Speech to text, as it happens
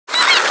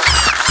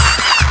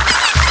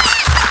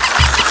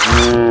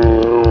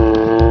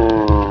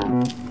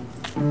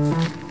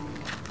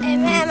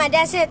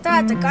dad said throw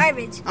out the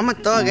garbage. I'm a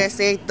thug,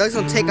 S.A. Thugs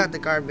don't take out the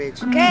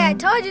garbage. Okay, I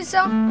told you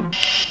so.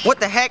 What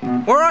the heck?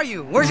 Where are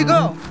you? Where'd you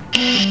go?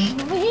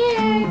 Over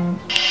here.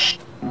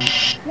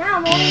 Now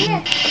I'm over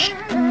here.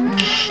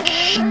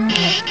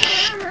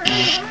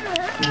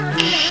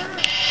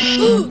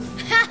 You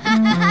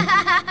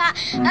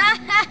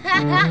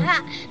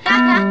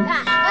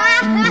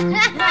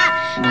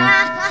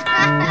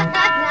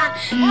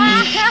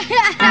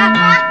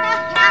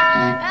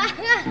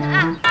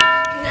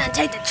gonna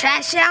take the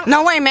trash out?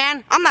 No way,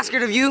 man. I'm not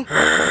scared of you.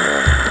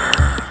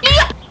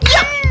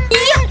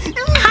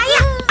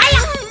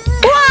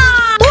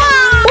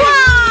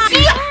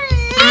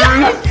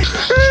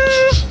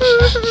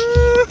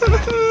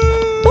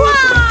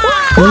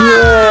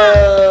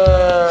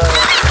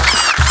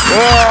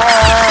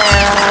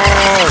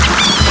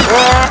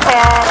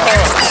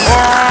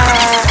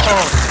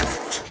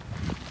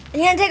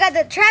 You gonna take out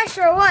the trash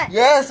or what?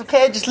 Yes,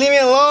 okay, just leave me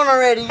alone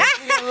already.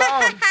 Leave me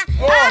alone.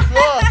 Yes.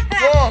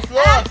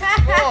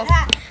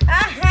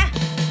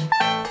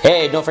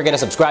 Hey, don't forget to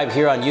subscribe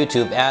here on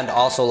YouTube and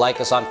also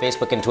like us on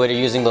Facebook and Twitter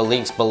using the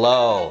links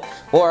below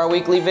for our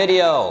weekly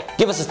video.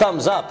 Give us a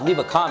thumbs up, leave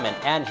a comment,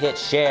 and hit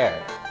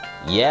share.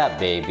 Yeah,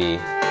 baby.